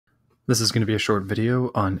This is going to be a short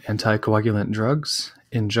video on anticoagulant drugs.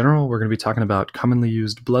 In general, we're going to be talking about commonly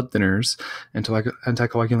used blood thinners.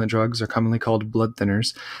 Anticoagulant drugs are commonly called blood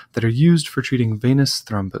thinners that are used for treating venous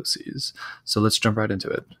thromboses. So let's jump right into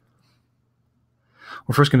it.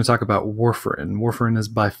 We're first going to talk about warfarin. Warfarin is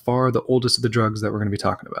by far the oldest of the drugs that we're going to be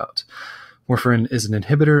talking about. Warfarin is an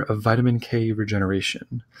inhibitor of vitamin K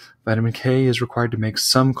regeneration. Vitamin K is required to make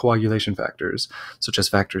some coagulation factors, such as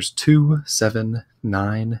factors 2, 7,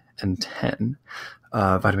 9, and 10.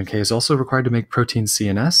 Vitamin K is also required to make protein C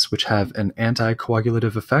and S, which have an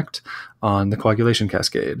anticoagulative effect on the coagulation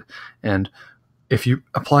cascade. And if you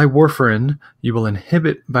apply warfarin, you will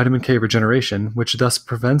inhibit vitamin K regeneration, which thus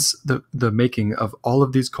prevents the making of all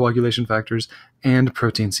of these coagulation factors and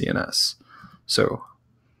protein C and S. So,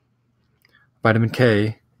 vitamin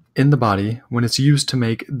K in the body, when it's used to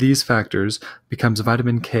make these factors, becomes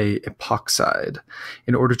vitamin K epoxide.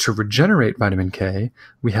 In order to regenerate vitamin K,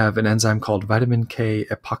 we have an enzyme called vitamin K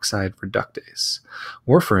epoxide reductase.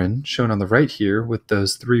 Warfarin, shown on the right here with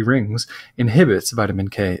those 3 rings, inhibits vitamin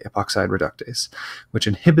K epoxide reductase, which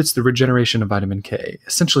inhibits the regeneration of vitamin K,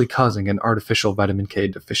 essentially causing an artificial vitamin K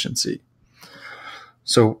deficiency.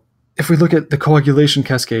 So if we look at the coagulation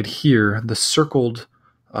cascade here, the circled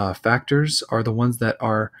factors are the ones that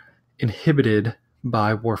are inhibited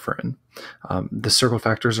by warfarin. The circled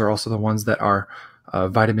factors are also the ones that are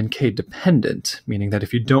vitamin K dependent, meaning that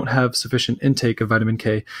if you don't have sufficient intake of vitamin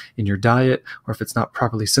K in your diet, or if it's not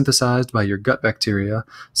properly synthesized by your gut bacteria,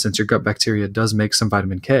 since your gut bacteria does make some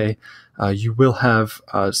vitamin K, you will have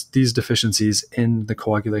these deficiencies in the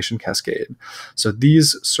coagulation cascade. So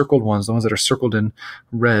these circled ones, the ones that are circled in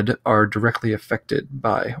red, are directly affected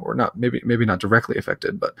by, or not, maybe not directly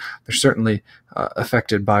affected, but they're certainly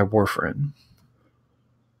affected by warfarin.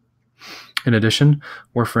 In addition,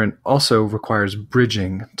 warfarin also requires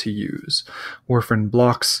bridging to use. Warfarin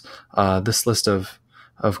blocks this list of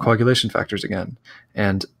coagulation factors again.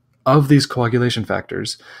 And of these coagulation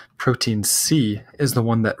factors, protein C is the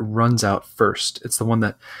one that runs out first. It's the one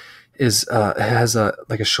that has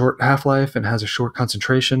a short half-life and has a short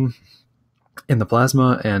concentration in the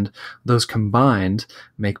plasma, and those combined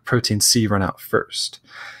make protein C run out first.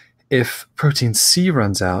 If protein C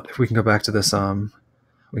runs out, if we can go back to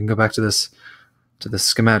this to the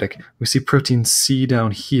schematic, we see protein C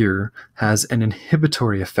down here has an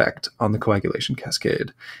inhibitory effect on the coagulation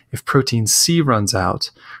cascade. If protein C runs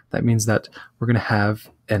out, that means that we're going to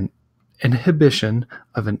have an inhibition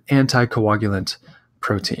of an anticoagulant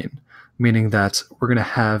protein, meaning that we're going to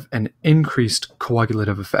have an increased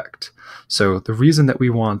coagulative effect. So the reason that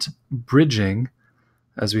we want bridging,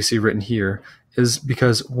 as we see written here, is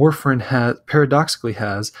because warfarin paradoxically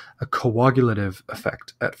has a coagulative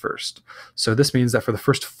effect at first. So this means that for the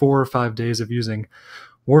first 4 or 5 days of using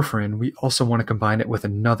warfarin, we also want to combine it with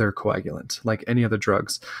another coagulant, like any of the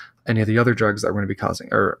other drugs that we're going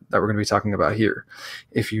to be talking about here.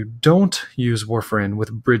 If you don't use warfarin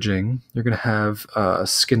with bridging, you're going to have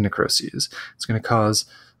skin necroses. It's going to cause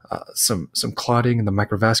some clotting in the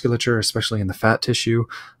microvasculature, especially in the fat tissue,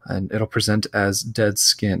 and it'll present as dead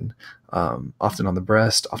skin, often on the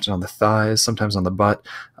breast, often on the thighs, sometimes on the butt,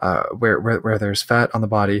 where there's fat on the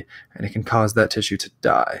body, and it can cause that tissue to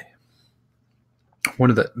die. One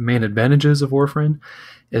of the main advantages of warfarin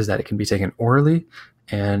is that it can be taken orally,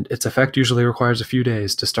 and its effect usually requires a few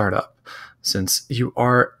days to start up, since you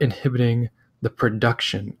are inhibiting the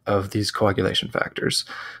production of these coagulation factors.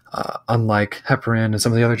 Unlike heparin and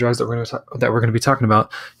some of the other drugs that we're going to be talking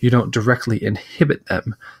about, you don't directly inhibit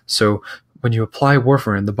them. So when you apply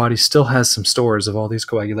warfarin, the body still has some stores of all these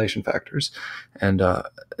coagulation factors, and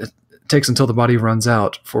it takes until the body runs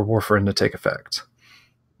out for warfarin to take effect.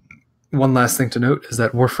 One last thing to note is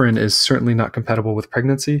that warfarin is certainly not compatible with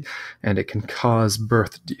pregnancy, and it can cause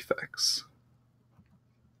birth defects.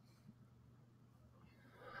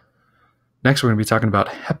 Next, we're going to be talking about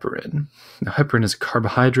heparin. Now, heparin is a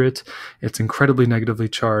carbohydrate. It's incredibly negatively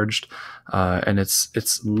charged, and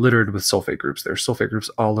it's littered with sulfate groups. There are sulfate groups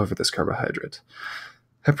all over this carbohydrate.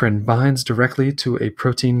 Heparin binds directly to a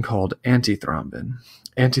protein called antithrombin.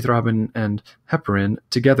 Antithrombin and heparin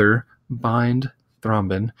together bind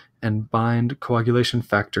thrombin and bind coagulation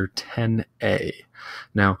factor 10A.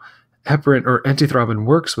 Now, heparin or antithrombin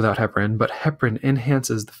works without heparin, but heparin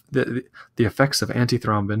enhances the effects of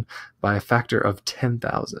antithrombin by a factor of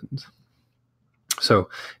 10,000. So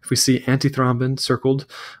if we see antithrombin circled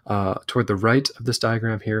toward the right of this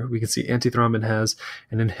diagram here, we can see antithrombin has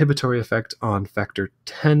an inhibitory effect on factor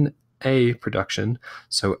 10A production.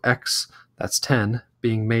 So X, that's 10,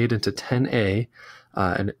 being made into 10A.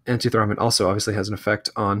 And antithrombin also obviously has an effect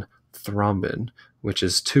on thrombin, which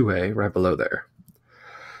is 2A right below there.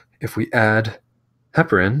 If we add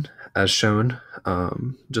heparin, as shown,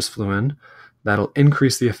 just flew in, that'll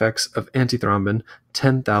increase the effects of antithrombin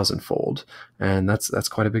 10,000-fold. And that's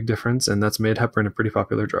quite a big difference, and that's made heparin a pretty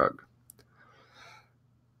popular drug.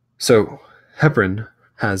 So heparin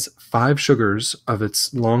has 5 sugars of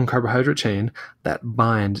its long carbohydrate chain that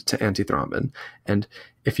bind to antithrombin. And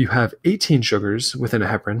if you have 18 sugars within a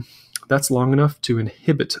heparin, that's long enough to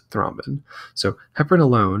inhibit thrombin. So heparin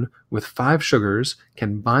alone, with 5 sugars,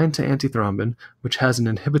 can bind to antithrombin, which has an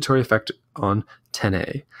inhibitory effect on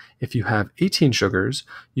 10A. If you have 18 sugars,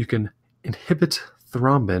 you can inhibit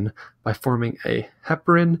thrombin by forming a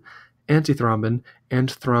heparin, antithrombin, and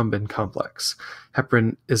thrombin complex.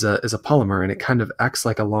 Heparin is a polymer, and it kind of acts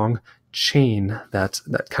like a long chain that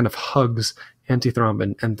kind of hugs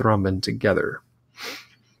antithrombin and thrombin together.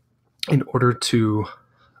 In order to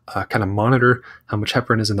kind of monitor how much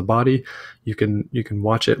heparin is in the body, you can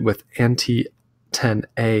watch it with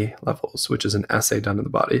anti-10A levels, which is an assay done in the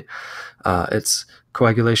body. It's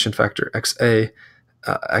coagulation factor XA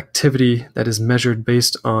activity that is measured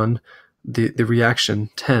based on the reaction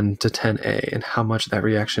 10 to 10A and how much that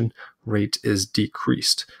reaction rate is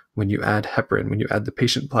decreased when you add heparin, when you add the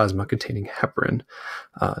patient plasma containing heparin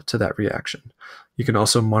to that reaction. You can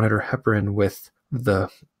also monitor heparin with the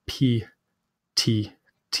PTT,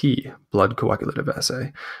 blood coagulative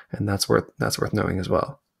assay, and that's worth knowing as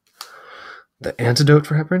well. The antidote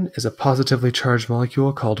for heparin is a positively charged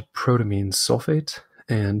molecule called protamine sulfate,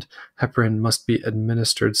 and heparin must be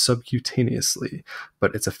administered subcutaneously,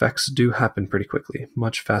 but its effects do happen pretty quickly,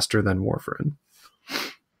 much faster than warfarin.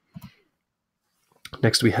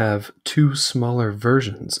 Next, we have 2 smaller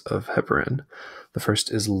versions of heparin. The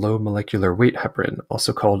first is low molecular weight heparin,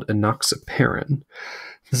 also called enoxaparin.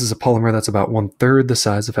 This is a polymer that's about 1/3 the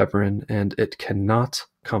size of heparin, and it cannot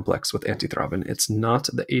complex with antithrombin. It's not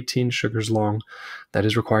the 18 sugars long that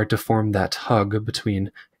is required to form that hug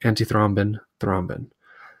between antithrombin, thrombin.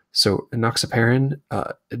 So enoxaparin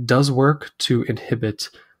it does work to inhibit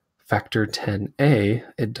factor 10A.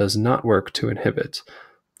 It does not work to inhibit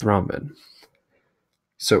thrombin.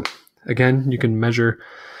 So again, you can measure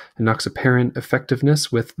enoxaparin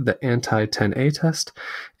effectiveness with the anti-10A test,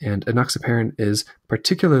 and enoxaparin is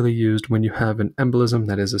particularly used when you have an embolism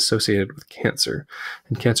that is associated with cancer,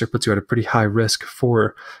 and cancer puts you at a pretty high risk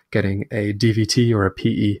for getting a DVT or a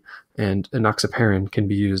PE, and enoxaparin can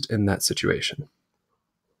be used in that situation.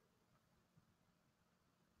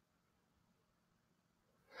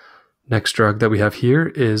 Next drug that we have here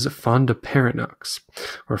is fondaparinux,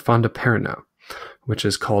 or fondaparinux, which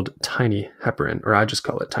is called tiny heparin, or I just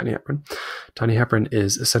call it tiny heparin. Tiny heparin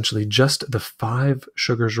is essentially just the 5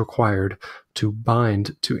 sugars required to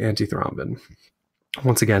bind to antithrombin.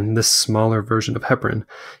 Once again, this smaller version of heparin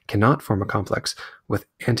cannot form a complex with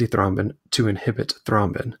antithrombin to inhibit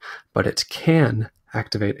thrombin, but it can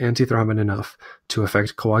activate antithrombin enough to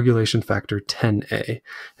affect coagulation factor 10A.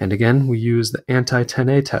 And again, we use the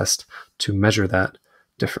anti-10A test to measure that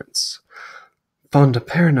difference.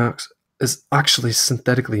 Fondaparinux is actually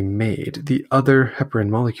synthetically made. The other heparin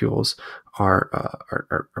molecules are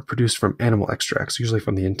produced from animal extracts, usually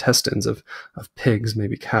from the intestines of pigs,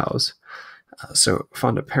 maybe cows. So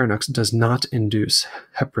fondaparinux does not induce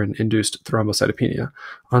heparin-induced thrombocytopenia,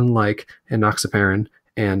 unlike enoxaparin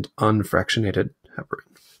and unfractionated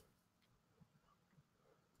heparin.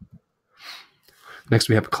 Next,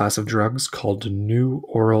 we have a class of drugs called new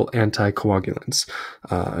oral anticoagulants,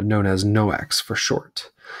 known as NOACs for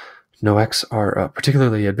short. NOACs are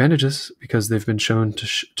particularly advantageous because they've been shown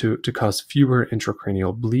to cause fewer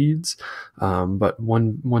intracranial bleeds, but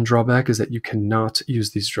one drawback is that you cannot use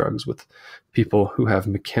these drugs with people who have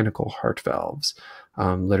mechanical heart valves.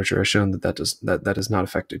 Literature has shown that is not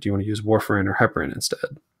effective. You want to use warfarin or heparin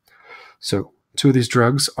instead. So 2 of these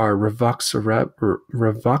drugs are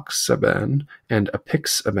rivaroxaban and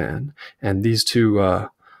apixaban, and these two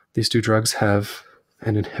drugs have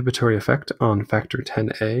an inhibitory effect on factor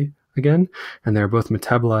 10A again, and they're both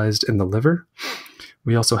metabolized in the liver.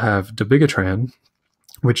 We also have dabigatran,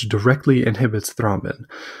 which directly inhibits thrombin.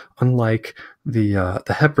 Unlike the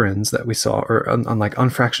heparins that we saw, or unlike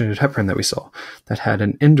unfractionated heparin that we saw, that had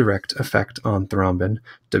an indirect effect on thrombin,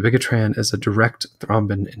 dabigatran is a direct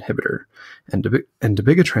thrombin inhibitor, and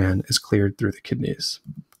dabigatran is cleared through the kidneys.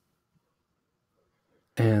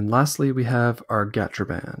 And lastly, we have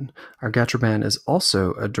argatroban. Argatroban is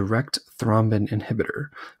also a direct thrombin inhibitor,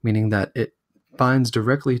 meaning that it binds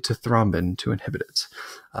directly to thrombin to inhibit it.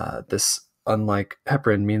 This, unlike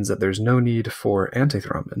heparin, means that there's no need for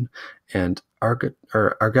antithrombin, and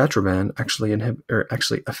argatroban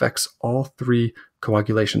actually affects all 3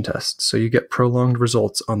 coagulation tests. So you get prolonged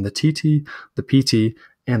results on the TT, the PT,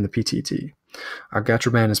 and the PTT.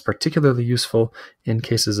 Argatroban is particularly useful in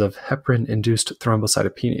cases of heparin-induced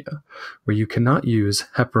thrombocytopenia, where you cannot use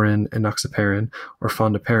heparin, enoxaparin, or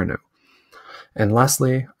fondaparinux. And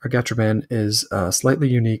lastly, argatroban is slightly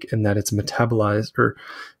unique in that it's metabolized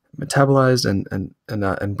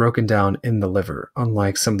and broken down in the liver,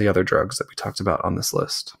 unlike some of the other drugs that we talked about on this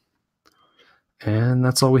list. And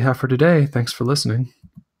that's all we have for today. Thanks for listening.